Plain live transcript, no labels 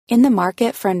In the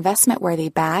market for investment-worthy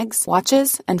bags,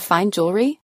 watches, and fine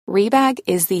jewelry, Rebag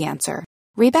is the answer.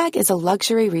 Rebag is a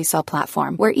luxury resale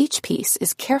platform where each piece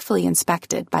is carefully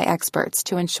inspected by experts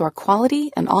to ensure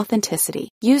quality and authenticity.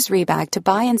 Use Rebag to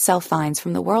buy and sell finds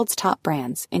from the world's top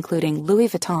brands, including Louis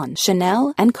Vuitton,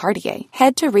 Chanel, and Cartier.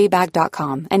 Head to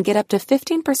Rebag.com and get up to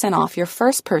 15% off your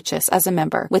first purchase as a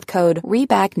member with code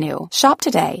REBAGNEW. Shop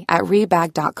today at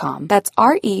Rebag.com. That's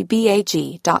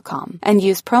REBAG.com. And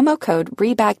use promo code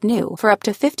REBAGNEW for up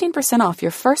to 15% off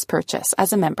your first purchase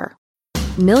as a member.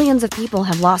 Millions of people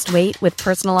have lost weight with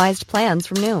personalized plans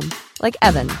from Noom. Like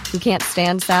Evan, who can't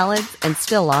stand salads and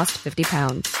still lost 50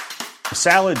 pounds.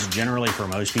 Salads generally for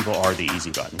most people are the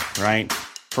easy button, right?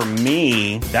 For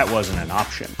me, that wasn't an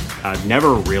option. I never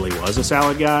really was a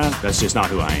salad guy. That's just not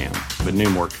who I am. But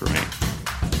Noom worked for me.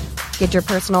 Get your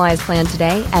personalized plan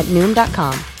today at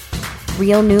Noom.com.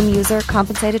 Real Noom user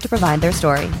compensated to provide their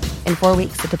story. In 4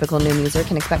 weeks, the typical Noom user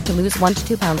can expect to lose 1 to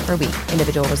 2 pounds per week.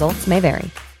 Individual results may vary.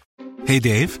 Hey,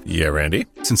 Dave. Yeah, Randy.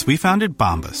 Since we founded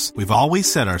Bombas, we've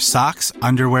always said our socks,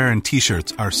 underwear, and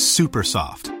T-shirts are super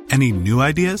soft. Any new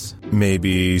ideas?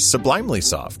 Maybe sublimely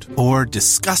soft. Or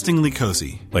disgustingly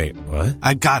cozy. Wait, what?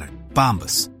 I got it.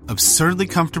 Bombas. Absurdly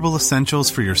comfortable essentials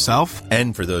for yourself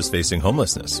and for those facing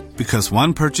homelessness. Because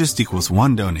one purchased equals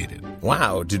one donated.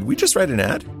 Wow, did we just write an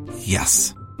ad?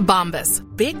 Yes. Bombas.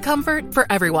 Big comfort for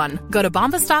everyone. Go to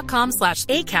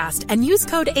bombas.com/ACAST and use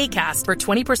code ACAST for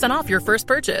 20% off your first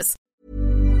purchase.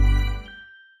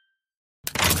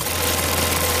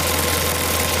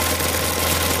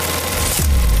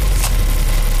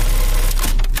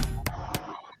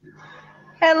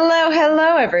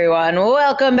 Hello, everyone.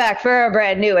 Welcome back for a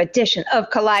brand new edition of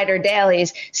Collider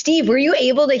Dailies. Steve, were you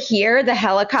able to hear the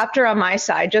helicopter on my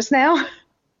side just now?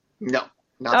 No.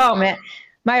 Oh, man.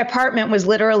 My apartment was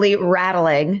literally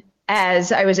rattling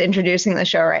as I was introducing the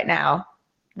show right now.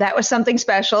 That was something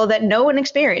special that no one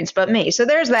experienced but me. So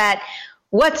there's that.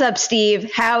 What's up,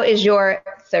 Steve? How is your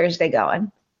Thursday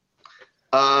going?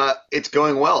 It's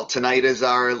going well. Tonight is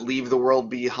our Leave the World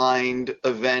Behind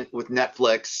event with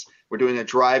Netflix. We're doing a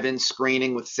drive-in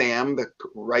screening with Sam, the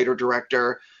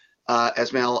writer-director,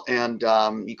 Esmail, and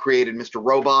he created Mr.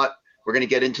 Robot. We're going to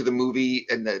get into the movie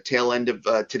in the tail end of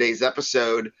today's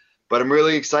episode, but I'm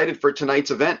really excited for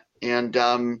tonight's event. And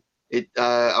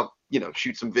I'll,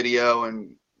 shoot some video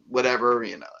and whatever,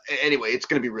 Anyway, it's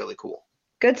going to be really cool.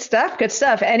 Good stuff. Good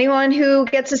stuff. Anyone who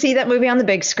gets to see that movie on the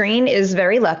big screen is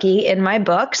very lucky in my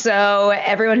book. So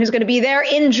everyone who's going to be there,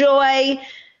 enjoy.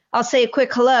 I'll say a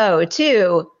quick hello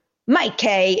to Mike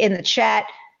K in the chat.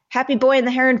 Happy Boy and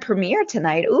the Heron premiere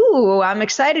tonight. Ooh, I'm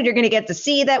excited you're going to get to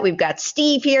see that. We've got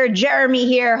Steve here, Jeremy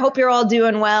here. Hope you're all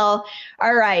doing well.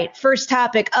 All right, first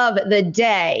topic of the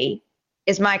day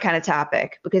is my kind of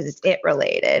topic because it's it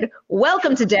related.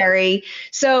 Welcome to Derry.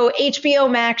 So HBO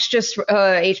Max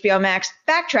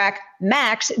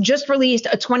Max just released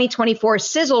a 2024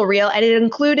 sizzle reel, and it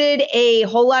included a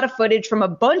whole lot of footage from a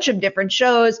bunch of different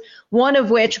shows, one of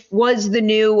which was the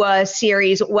new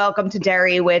series Welcome to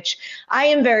Derry, which I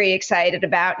am very excited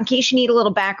about. In case you need a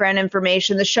little background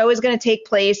information, the show is going to take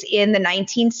place in the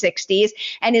 1960s,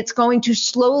 and it's going to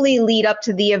slowly lead up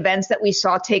to the events that we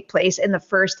saw take place in the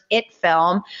first It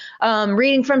film.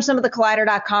 Reading from some of the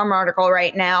Collider.com article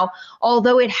right now,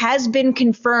 although it has been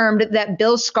confirmed that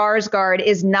Bill Skarsgård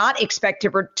is not expected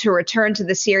to return to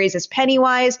the series as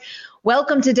Pennywise,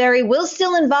 Welcome to Derry will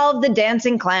still involve the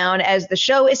dancing clown, as the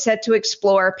show is set to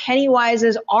explore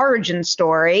Pennywise's origin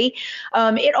story.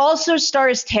 It also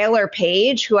stars Taylor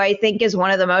Page, who I think is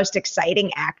one of the most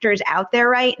exciting actors out there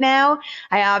right now.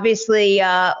 I obviously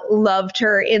loved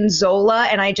her in Zola,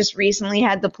 and I just recently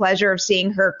had the pleasure of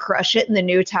seeing her crush it in the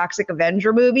new Toxic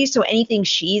Avenger movie. So anything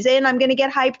she's in, I'm going to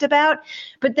get hyped about.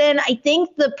 But then I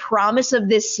think the promise of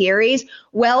this series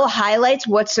highlights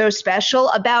what's so special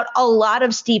about a lot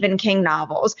of Stephen King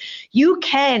novels. You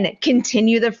can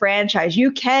continue the franchise.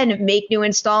 You can make new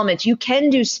installments. You can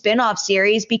do spin-off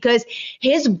series because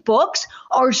his books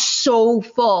are so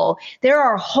full. There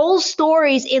are whole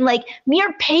stories in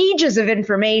mere pages of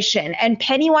information, and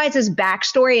Pennywise's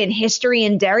backstory and history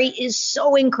in Derry is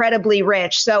so incredibly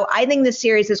rich. So I think this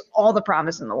series has all the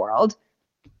promise in the world.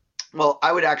 Well,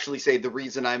 I would actually say the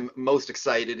reason I'm most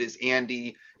excited is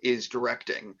Andy is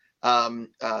directing.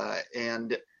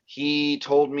 And he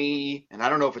told me, and I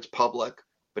don't know if it's public,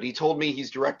 but he told me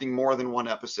he's directing more than one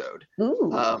episode.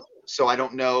 So I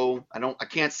don't know. I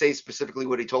can't say specifically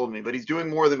what he told me, but he's doing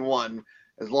more than one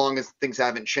as long as things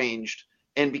haven't changed.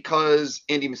 And because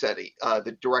Andy Muschietti,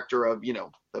 the director of,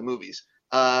 the movies.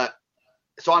 So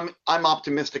I'm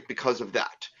optimistic because of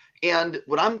that. And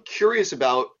what I'm curious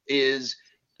about is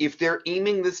if they're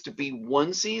aiming this to be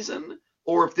one season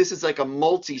or if this is like a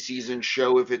multi-season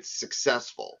show if it's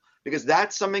successful, because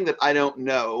that's something that I don't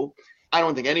know. I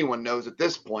don't think anyone knows at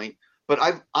this point, but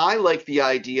I like the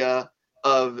idea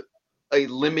of a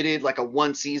limited, like a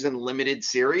one season limited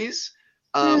series.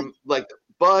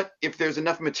 But if there's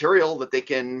enough material that they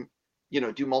can,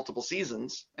 do multiple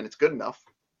seasons and it's good enough.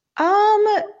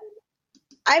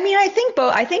 I mean, I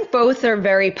think both are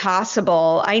very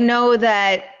possible. I know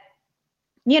that,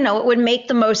 it would make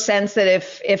the most sense that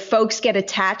if folks get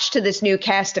attached to this new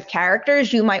cast of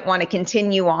characters, you might want to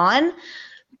continue on.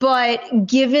 But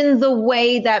given the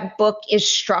way that book is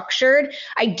structured,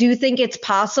 I do think it's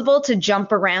possible to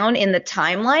jump around in the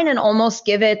timeline and almost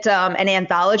give it an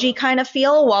anthology kind of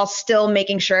feel while still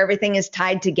making sure everything is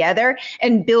tied together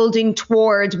and building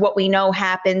towards what we know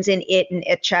happens in It and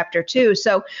It Chapter 2.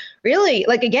 So really,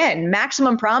 again,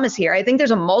 maximum promise here. I think there's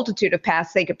a multitude of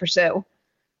paths they could pursue.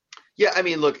 Yeah, I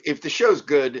mean, look, if the show's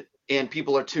good and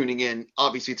people are tuning in,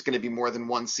 obviously it's going to be more than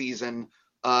one season.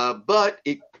 But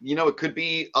it could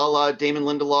be a la Damon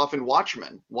Lindelof and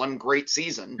Watchmen, one great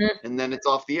season, and then it's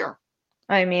off the air.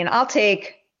 I mean, I'll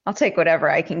take whatever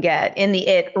I can get in the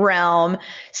It realm.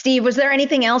 Steve, was there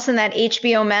anything else in that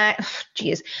HBO Max?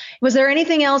 Was there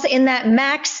anything else in that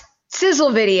Max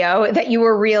sizzle video that you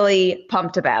were really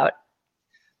pumped about?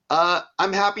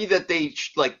 I'm happy that they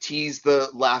teased The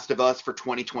Last of Us for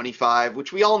 2025,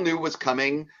 which we all knew was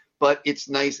coming. But it's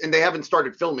nice, and they haven't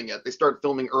started filming yet. They start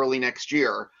filming early next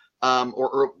year,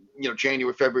 or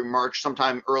January, February, March,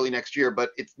 sometime early next year.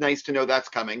 But it's nice to know that's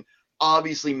coming.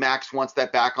 Obviously, Max wants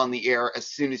that back on the air as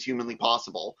soon as humanly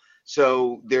possible.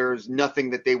 So there's nothing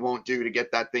that they won't do to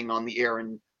get that thing on the air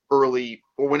in early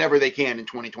or whenever they can in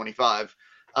 2025.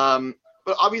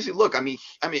 But obviously, look, I mean,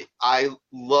 I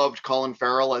loved Colin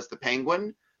Farrell as the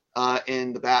Penguin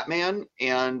in the Batman,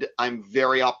 and I'm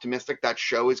very optimistic that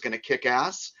show is going to kick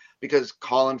ass. Because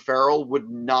Colin Farrell would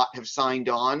not have signed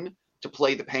on to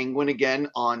play the Penguin again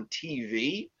on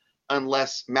TV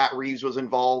unless Matt Reeves was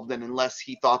involved and unless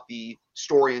he thought the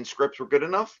story and scripts were good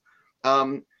enough.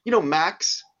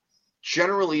 Max,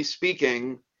 generally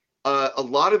speaking, a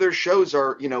lot of their shows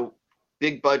are,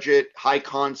 big budget, high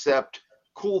concept,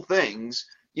 cool things,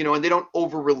 and they don't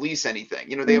over-release anything.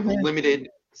 They have limited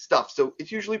stuff. So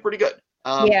it's usually pretty good.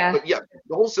 But yeah,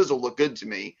 the whole sizzle looked good to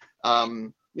me.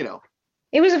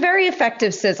 It was a very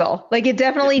effective sizzle. It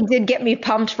definitely did get me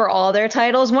pumped for all their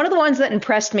titles. One of the ones that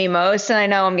impressed me most, and I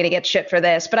know I'm going to get shit for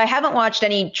this, but I haven't watched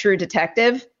any True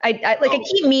Detective. I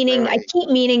keep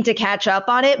meaning to catch up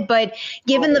on it, but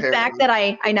given the fact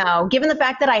that given the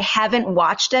fact that I haven't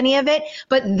watched any of it,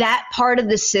 but that part of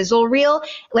the sizzle reel,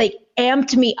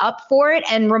 amped me up for it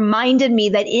and reminded me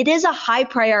that it is a high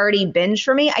priority binge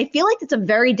for me. I feel like it's a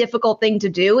very difficult thing to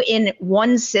do in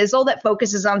one sizzle that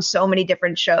focuses on so many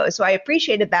different shows. So I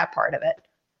appreciated that part of it.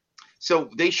 So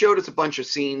they showed us a bunch of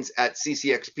scenes at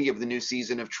CCXP of the new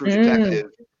season of True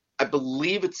Detective. I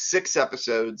believe it's 6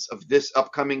 episodes of this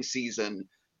upcoming season.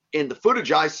 And the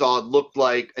footage I saw looked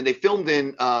like, and they filmed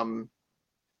in, do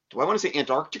I want to say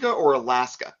Antarctica or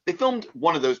Alaska? They filmed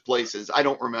one of those places. I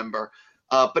don't remember.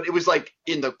 But it was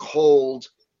in the cold,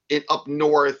 up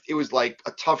north. It was a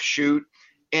tough shoot.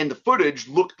 And the footage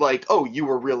looked like, oh, you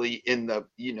were really in the,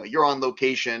 you're on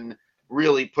location,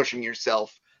 really pushing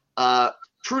yourself.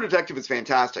 True Detective is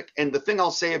fantastic. And the thing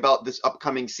I'll say about this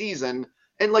upcoming season,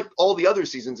 and all the other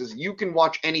seasons, is you can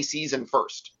watch any season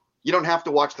first. You don't have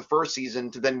to watch the first season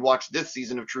to then watch this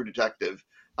season of True Detective.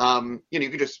 You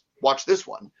can just watch this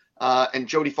one. And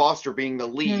Jodie Foster being the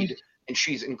lead, and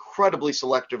she's incredibly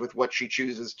selective with what she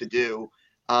chooses to do.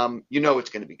 It's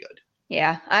going to be good.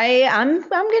 Yeah, I'm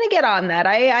going to get on that.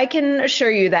 I can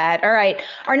assure you that. All right.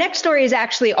 Our next story is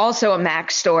actually also a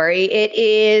Max story. It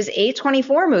is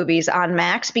A24 movies on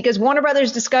Max because Warner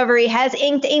Brothers Discovery has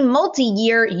inked a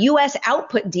multi-year U.S.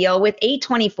 output deal with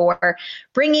A24,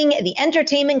 bringing the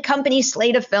entertainment company's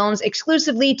slate of films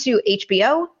exclusively to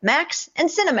HBO, Max, and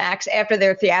Cinemax after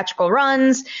their theatrical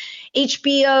runs.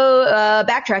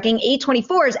 Backtracking,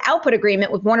 A24's output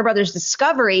agreement with Warner Brothers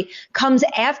Discovery comes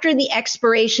after the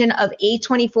expiration of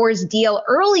A24's deal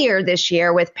earlier this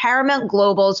year with Paramount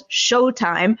Global's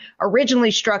Showtime,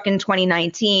 originally struck in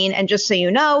 2019. And just so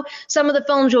you know, some of the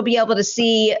films you'll be able to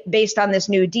see based on this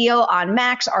new deal on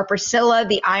Max are Priscilla,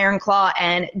 The Iron Claw,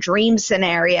 and Dream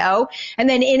Scenario. And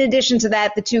then in addition to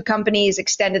that, the two companies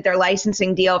extended their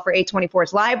licensing deal for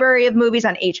A24's library of movies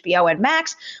on HBO and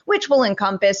Max, which will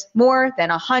encompass more than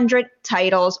 100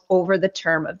 titles over the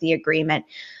term of the agreement.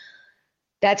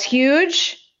 That's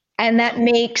huge. And that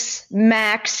makes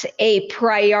Max a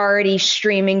priority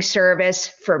streaming service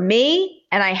for me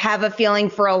And I have a feeling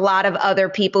for a lot of other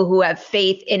people who have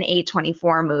faith in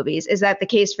A24 movies. Is that the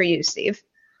case for you, Steve?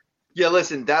 Yeah,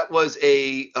 listen, that was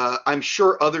I'm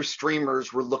sure other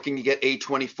streamers were looking to get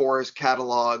A24's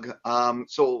catalog.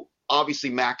 So obviously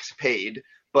Max paid,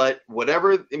 but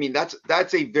whatever, I mean,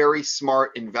 that's a very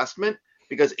smart investment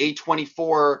because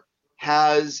A24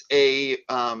 has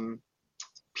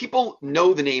people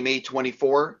know the name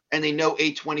A24 and they know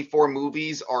A24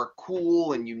 movies are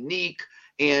cool and unique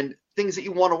and things that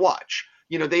you want to watch.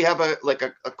 You know, they have a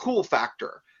cool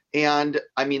factor. And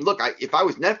I mean, look, if I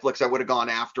was Netflix, I would have gone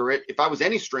after it. If I was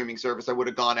any streaming service, I would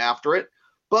have gone after it.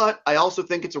 But I also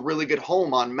think it's a really good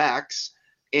home on Max.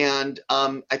 And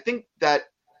I think that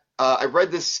I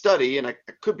read this study, and I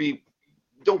could be,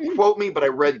 don't quote me, but I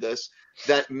read this,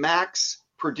 that Max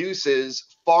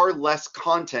produces far less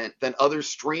content than other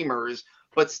streamers,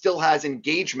 but still has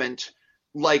engagement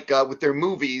with their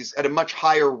movies at a much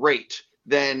higher rate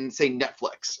than, say,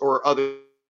 Netflix or other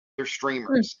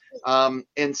streamers.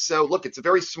 And so, look, it's a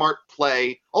very smart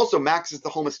play. Also, Max is the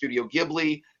home of Studio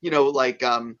Ghibli.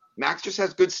 Max just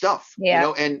has good stuff.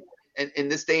 Yeah. And in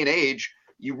this day and age,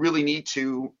 you really need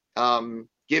to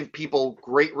give people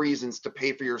great reasons to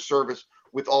pay for your service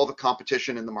with all the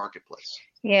competition in the marketplace.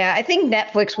 Yeah, I think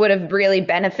Netflix would have really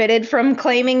benefited from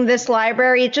claiming this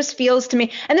library. It just feels to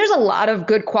me, and there's a lot of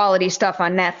good quality stuff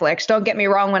on Netflix. Don't get me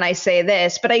wrong when I say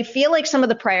this, but I feel like some of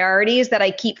the priorities that I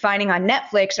keep finding on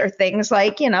Netflix are things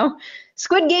like,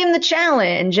 Squid Game, The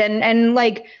Challenge, and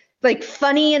like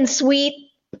funny and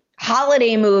sweet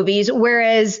holiday movies,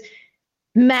 whereas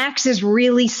Max is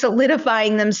really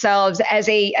solidifying themselves as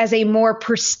a more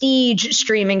prestige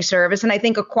streaming service. And I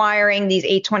think acquiring these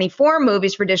A24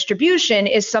 movies for distribution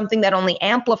is something that only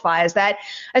amplifies that,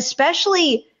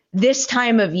 especially this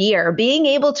time of year. Being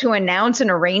able to announce an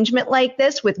arrangement like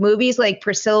this with movies like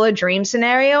Priscilla, Dream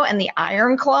Scenario, and The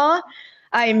Iron Claw,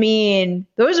 I mean,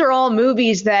 those are all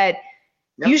movies that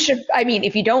you should,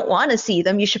 if you don't want to see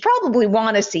them, you should probably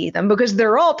want to see them because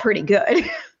they're all pretty good.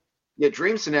 Yeah,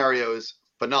 Dream Scenario is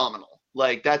phenomenal.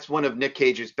 That's one of Nick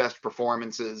Cage's best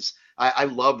performances. I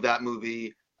love that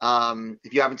movie.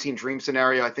 If you haven't seen Dream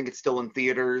Scenario, I think it's still in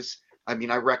theaters. I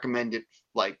recommend it.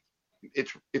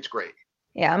 It's great.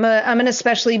 Yeah, I'm an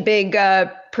especially big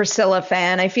Priscilla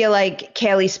fan. I feel like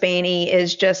Kaylee Spaney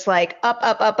is just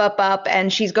up,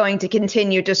 and she's going to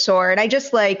continue to soar. And I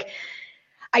just like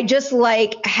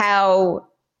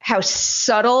how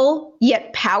subtle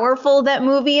yet powerful that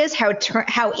movie is,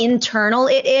 how internal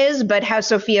it is, but how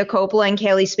Sofia Coppola and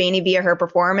Kaylee Spaney via her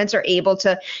performance are able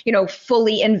to,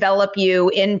 fully envelop you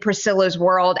in Priscilla's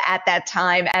world at that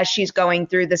time as she's going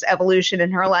through this evolution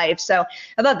in her life. So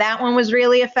I thought that one was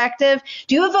really effective.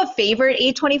 Do you have a favorite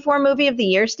A24 movie of the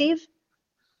year, Steve?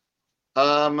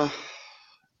 No,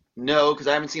 because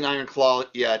I haven't seen Iron Claw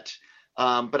yet.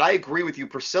 But I agree with you.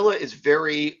 Priscilla is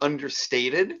very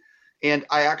understated. And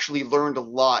I actually learned a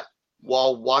lot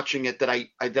while watching it that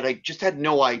I just had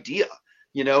no idea,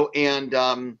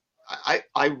 and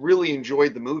I really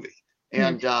enjoyed the movie.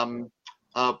 And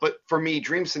but for me,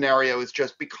 Dream Scenario is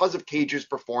just because of Cage's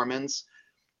performance.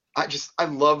 I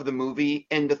love the movie.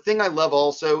 And the thing I love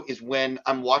also is when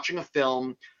I'm watching a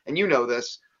film, and you know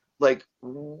this,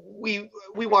 we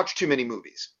watch too many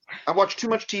movies. I watch too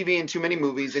much TV and too many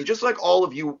movies. And just like all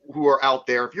of you who are out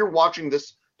there, if you're watching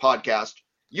this podcast,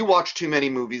 you watch too many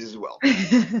movies as well.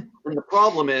 And the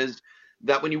problem is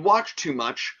that when you watch too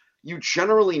much, you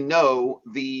generally know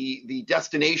the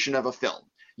destination of a film.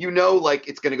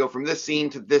 It's going to go from this scene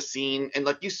to this scene, and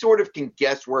you sort of can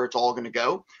guess where it's all going to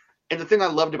go. And the thing I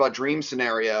loved about Dream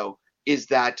Scenario is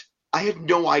that I had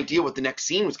no idea what the next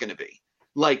scene was going to be.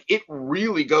 It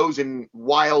really goes in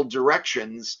wild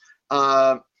directions,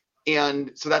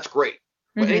 and so that's great.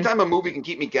 But anytime a movie can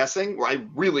keep me guessing where I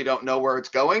really don't know where it's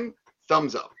going,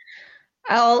 thumbs up.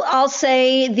 I'll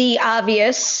say the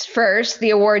obvious first.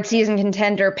 The award season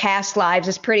contender Past Lives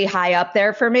is pretty high up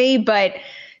there for me, but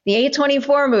the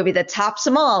A24 movie that tops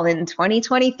them all in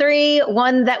 2023,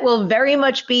 one that will very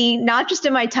much be not just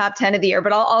in my top 10 of the year,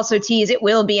 but I'll also tease it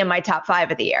will be in my top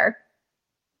 5 of the year.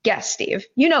 Guess, Steve.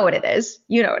 You know what it is.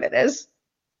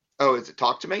 Oh, is it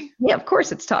Talk to Me? Yeah, of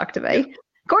course it's Talk to Me. Yeah.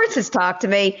 Of course it's Talk to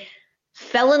Me.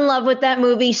 Fell in love with that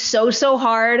movie so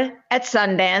hard at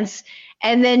Sundance,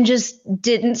 and then just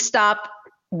didn't stop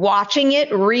watching it,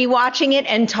 rewatching it,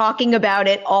 and talking about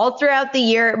it all throughout the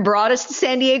year. It brought us to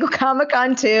San Diego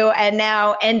Comic-Con too, and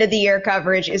now end of the year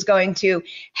coverage is going to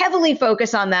heavily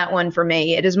focus on that one for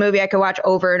me. It is a movie I could watch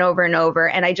over and over and over,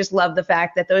 and I just love the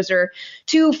fact that those are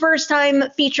two first-time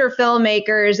feature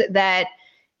filmmakers that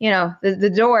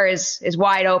the door is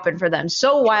wide open for them.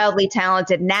 So wildly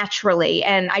talented naturally.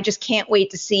 And I just can't wait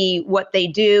to see what they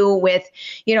do with,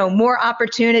 more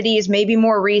opportunities, maybe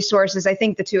more resources. I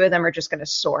think the two of them are just going to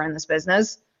soar in this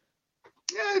business.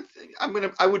 Yeah,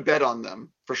 I would bet on them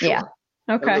for sure. Yeah.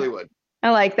 Okay. I really would. I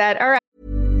like that. All right.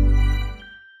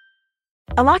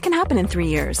 A lot can happen in 3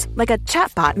 years, like a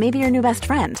chatbot may be your new best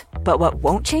friend. But what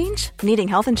won't change? Needing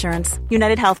health insurance.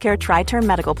 United Healthcare Tri-Term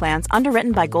Medical Plans,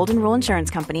 underwritten by Golden Rule Insurance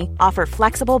Company, offer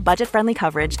flexible, budget-friendly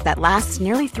coverage that lasts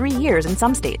nearly 3 years in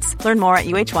some states. Learn more at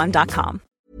uh1.com.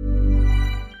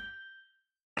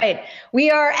 Right.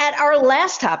 We are at our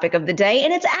last topic of the day,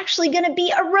 and it's actually going to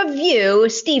be a review.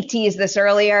 Steve teased this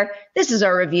earlier. This is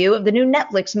our review of the new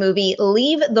Netflix movie,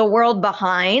 Leave the World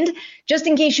Behind. Just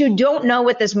in case you don't know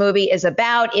what this movie is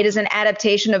about, it is an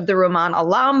adaptation of the Rumaan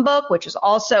Alam book, which is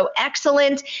also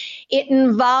excellent. It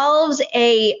involves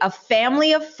a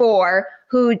family of four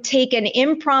who take an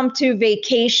impromptu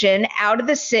vacation out of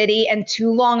the city and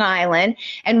to Long Island.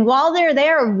 And while they're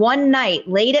there one night,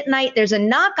 late at night, there's a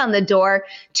knock on the door.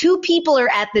 Two people are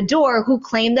at the door who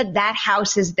claim that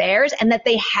house is theirs and that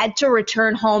they had to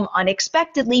return home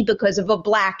unexpectedly because of a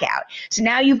blackout. So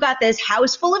now you've got this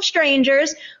house full of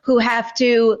strangers who have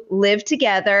to live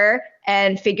together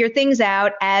and figure things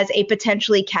out as a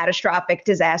potentially catastrophic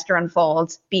disaster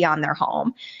unfolds beyond their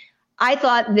home. I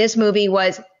thought this movie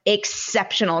was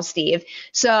exceptional, Steve.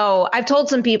 So I've told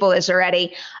some people this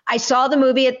already. I saw the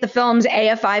movie at the film's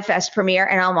AFI Fest premiere,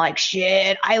 and I'm like,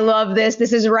 shit, I love this.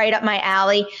 This is right up my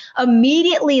alley.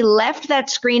 Immediately left that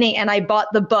screening and I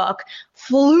bought the book,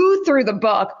 flew through the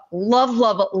book,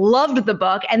 loved the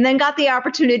book, and then got the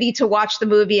opportunity to watch the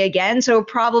movie again. So it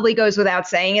probably goes without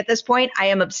saying at this point, I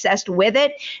am obsessed with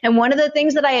it. And one of the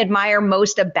things that I admire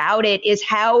most about it is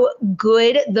how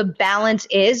good the balance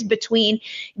is between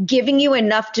giving you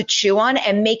enough to chew on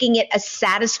and making it a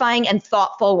satisfying and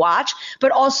thoughtful watch,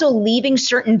 but also leaving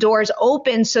certain doors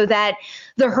open so that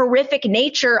the horrific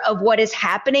nature of what is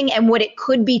happening and what it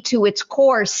could be to its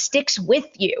core sticks with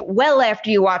you well after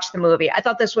you watch the movie. I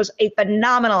thought this was a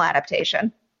phenomenal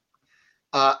adaptation.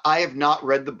 I have not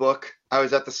read the book. I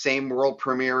was at the same world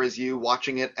premiere as you,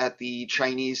 watching it at the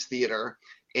Chinese theater,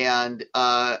 and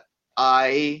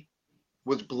I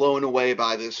was blown away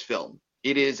by this film.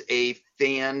 It is a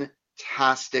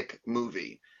fantastic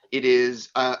movie. It is.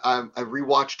 I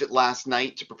rewatched it last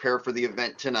night to prepare for the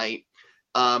event tonight.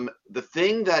 The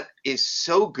thing that is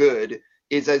so good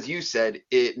is, as you said,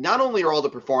 it not only are all the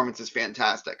performances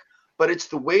fantastic, but it's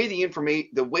the way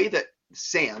the way that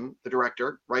Sam,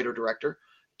 the writer-director,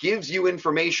 gives you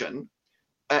information,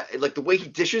 like the way he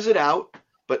dishes it out,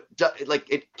 but like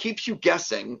it keeps you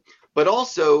guessing, but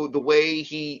also the way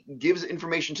he gives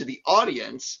information to the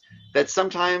audience that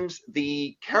sometimes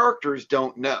the characters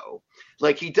don't know.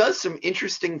 Like, he does some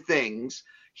interesting things.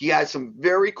 He has some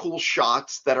very cool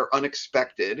shots that are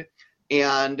unexpected,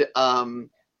 and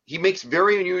he makes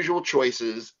very unusual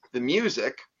choices. The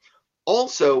music,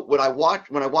 also, when I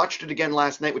watched it again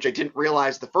last night, which I didn't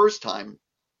realize the first time,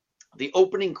 the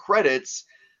opening credits.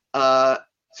 So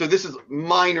this is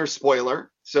minor spoiler.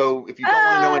 So if you don't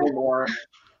want to know anymore,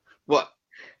 what?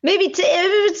 Maybe if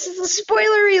it's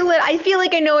spoilery. I feel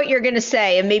like I know what you're going to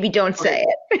say, and maybe don't say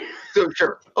it. So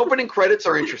sure, opening credits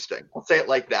are interesting. I'll say it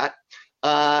like that.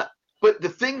 But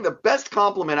the best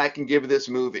compliment I can give this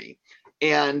movie,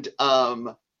 and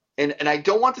I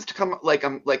don't want this to come like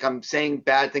I'm saying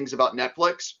bad things about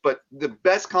Netflix, but the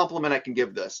best compliment I can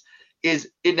give this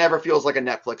is it never feels like a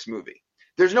Netflix movie.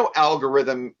 There's no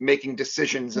algorithm making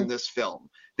decisions in this film.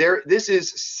 This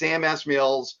is Sam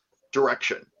Esmail's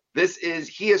direction.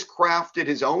 He has crafted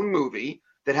his own movie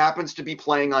that happens to be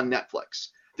playing on Netflix.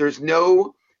 There's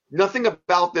nothing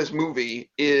about this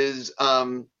movie is,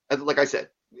 like I said,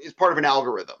 is part of an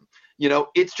algorithm.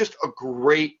 It's just a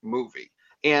great movie.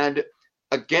 And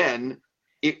again,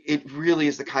 it really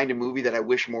is the kind of movie that I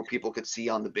wish more people could see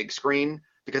on the big screen,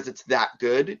 because it's that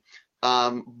good.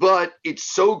 But it's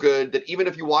so good that even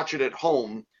if you watch it at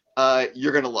home,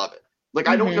 you're going to love it. Like,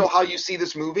 I don't know how you see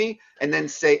this movie and then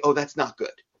say, oh, that's not good.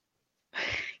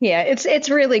 Yeah, it's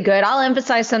really good. I'll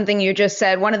emphasize something you just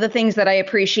said. One of the things that I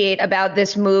appreciate about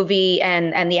this movie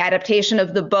and the adaptation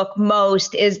of the book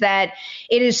most is that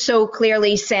it is so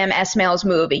clearly Sam Esmail's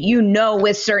movie. You know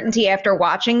with certainty after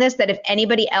watching this that if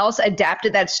anybody else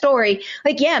adapted that story,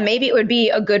 like, yeah, maybe it would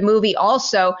be a good movie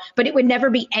also, but it would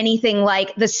never be anything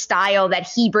like the style that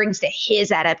he brings to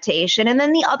his adaptation. And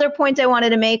then the other point I wanted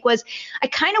to make was I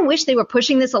kind of wish they were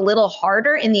pushing this a little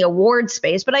harder in the award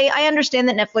space, but I understand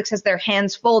that Netflix has their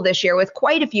hands full full this year with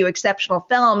quite a few exceptional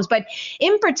films. But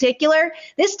in particular,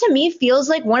 this to me feels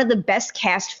like one of the best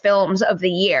cast films of the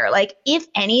year. Like, if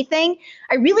anything,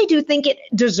 I really do think it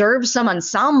deserves some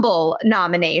ensemble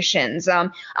nominations.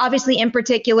 Obviously, in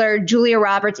particular, Julia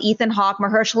Roberts, Ethan Hawke,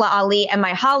 Mahershala Ali, and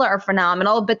Myha'la are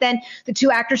phenomenal. But then the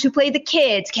two actors who play the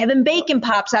kids, Kevin Bacon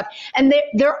pops up, and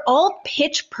they're all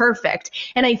pitch perfect.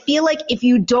 And I feel like if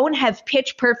you don't have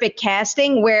pitch perfect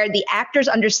casting where the actors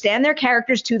understand their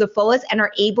characters to the fullest and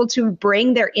are able to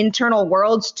bring their internal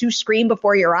worlds to screen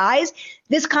before your eyes,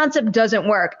 this concept doesn't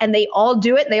work. And they all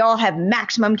do it. They all have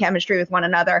maximum chemistry with one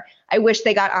another. I wish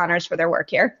they got honors for their work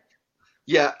here.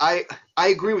 Yeah, I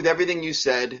agree with everything you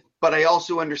said, but I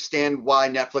also understand why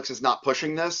Netflix is not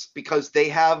pushing this, because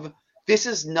this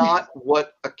is not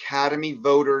what Academy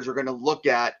voters are going to look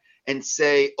at and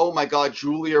say, oh my God,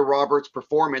 Julia Roberts'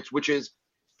 performance, which is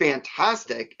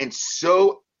fantastic and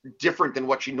so different than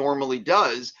what she normally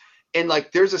does. And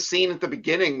like, there's a scene at the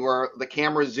beginning where the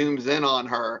camera zooms in on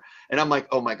her, and I'm like,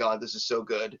 oh my God, this is so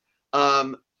good.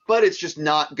 But it's just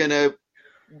not gonna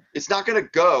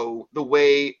go the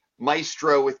way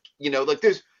Maestro with, like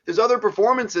there's other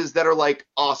performances that are like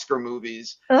Oscar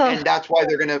movies, and that's why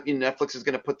Netflix is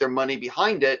gonna put their money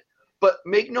behind it. But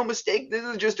make no mistake, this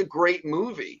is just a great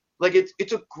movie. Like,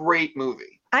 it's a great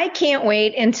movie. I can't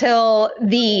wait until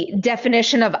the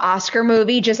definition of Oscar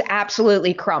movie just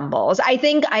absolutely crumbles. I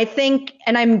think,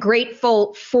 and I'm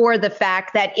grateful for the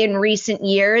fact that in recent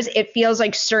years, it feels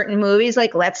like certain movies,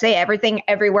 like let's say Everything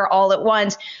Everywhere All at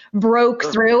Once, broke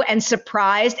through and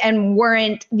surprised and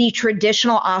weren't the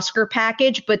traditional Oscar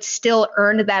package, but still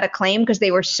earned that acclaim because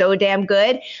they were so damn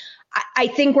good. I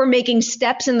think we're making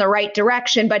steps in the right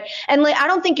direction, and I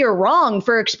don't think you're wrong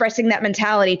for expressing that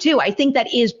mentality too. I think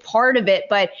that is part of it,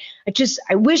 but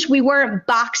I wish we weren't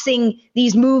boxing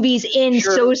these movies in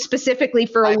so specifically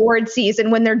for award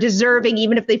season when they're deserving,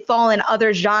 even if they fall in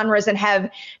other genres and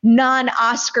have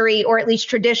non-Oscar-y or at least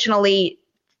traditionally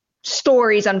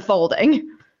stories unfolding.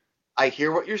 I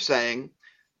hear what you're saying,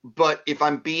 but if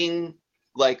I'm being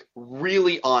like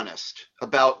really honest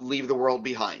about Leave the World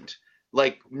Behind,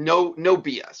 like no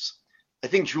BS. I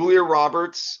think Julia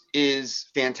Roberts is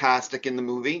fantastic in the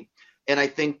movie, and I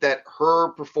think that her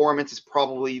performance is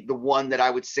probably the one that I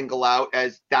would single out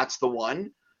as that's the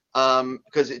one,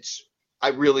 because I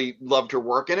really loved her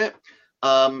work in it,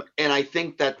 and I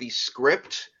think that the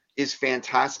script is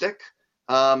fantastic,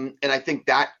 and I think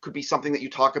that could be something that you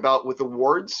talk about with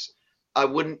awards. I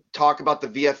wouldn't talk about the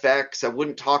VFX. I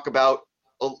wouldn't talk about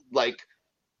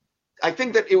I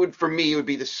think that it would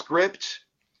be the script,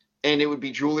 and it would be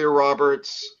Julia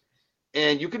Roberts,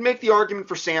 and you could make the argument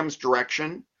for Sam's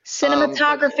direction.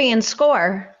 Cinematography and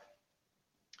score.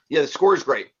 Yeah, the score is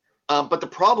great. But the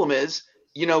problem is,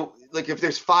 like if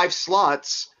there's 5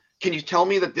 slots, can you tell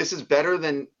me that this is better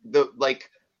than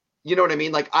you know what I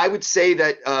mean? Like, I would say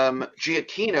that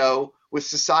Giacchino with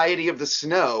Society of the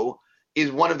Snow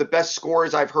is one of the best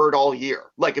scores I've heard all year.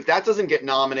 Like, if that doesn't get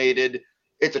nominated,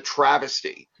 it's a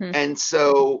travesty. And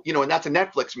so, and that's a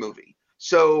Netflix movie.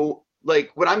 So like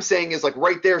what I'm saying is like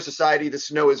right there, Society of the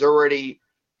Snow is already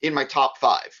in my top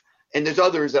 5. And there's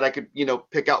others that I could,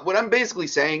 pick out. What I'm basically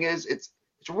saying is it's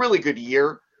a really good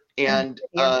year. And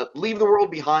Leave the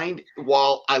World Behind,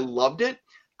 while I loved it,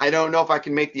 I don't know if I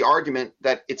can make the argument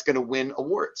that it's going to win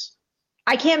awards.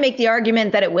 I can't make the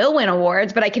argument that it will win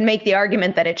awards, but I can make the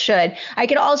argument that it should. I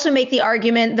could also make the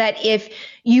argument that if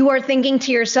you are thinking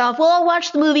to yourself, well, I'll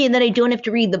watch the movie and then I don't have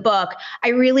to read the book, I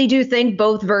really do think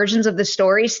both versions of the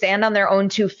story stand on their own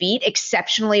 2 feet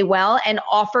exceptionally well and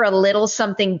offer a little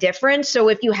something different. So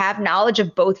if you have knowledge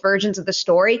of both versions of the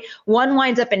story, one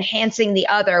winds up enhancing the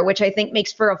other, which I think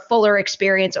makes for a fuller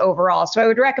experience overall. So I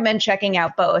would recommend checking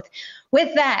out both.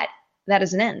 With that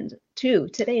is an end to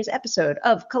today's episode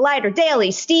of Collider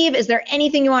Daily. Steve, is there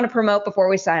anything you want to promote before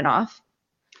we sign off?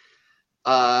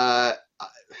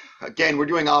 Again, we're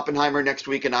doing Oppenheimer next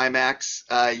week in IMAX.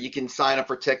 You can sign up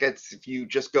for tickets if you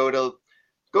just go to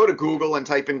Google and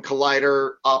type in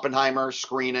Collider Oppenheimer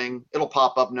screening. It'll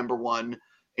pop up number 1.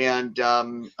 And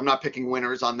I'm not picking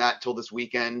winners on that till this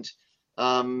weekend.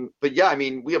 But yeah, I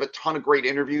mean, we have a ton of great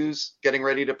interviews getting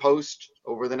ready to post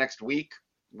over the next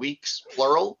weeks,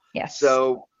 plural. Yes.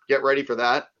 So get ready for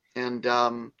that. And,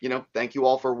 thank you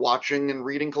all for watching and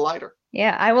reading Collider.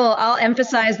 Yeah, I'll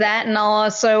emphasize that, and I'll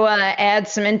also add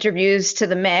some interviews to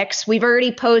the mix. We've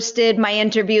already posted my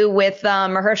interview with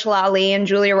Mahershala Ali and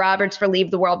Julia Roberts for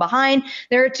Leave the World Behind.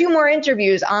 There are 2 more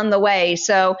interviews on the way,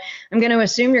 so I'm going to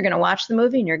assume you're going to watch the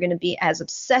movie and you're going to be as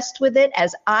obsessed with it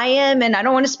as I am. And I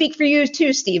don't want to speak for you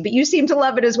too, Steve, but you seem to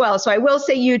love it as well. So I will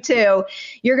say you too.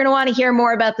 You're going to want to hear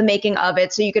more about the making of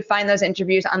it. So you could find those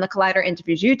interviews on the Collider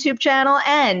Interviews YouTube channel,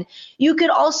 and you could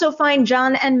also find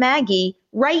John and Maggie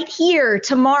right here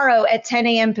tomorrow at 10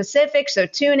 a.m. Pacific. So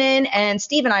tune in, and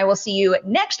Steve and I will see you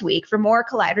next week for more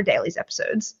Collider Dailies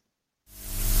episodes.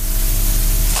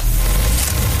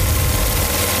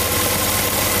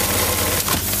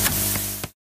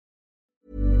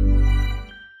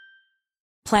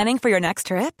 Planning for your next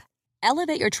trip?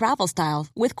 Elevate your travel style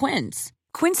with Quince.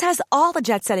 Quince has all the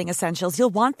jet-setting essentials you'll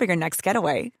want for your next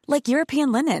getaway, like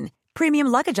European linen, premium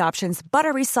luggage options,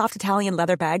 buttery soft Italian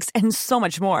leather bags, and so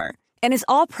much more. And is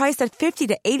all priced at 50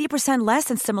 to 80% less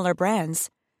than similar brands.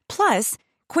 Plus,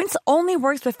 Quince only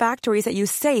works with factories that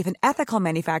use safe and ethical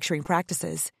manufacturing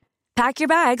practices. Pack your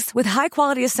bags with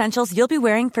high-quality essentials you'll be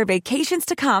wearing for vacations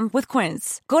to come with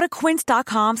Quince. Go to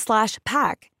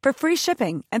quince.com/pack for free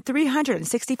shipping and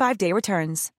 365-day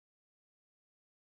returns.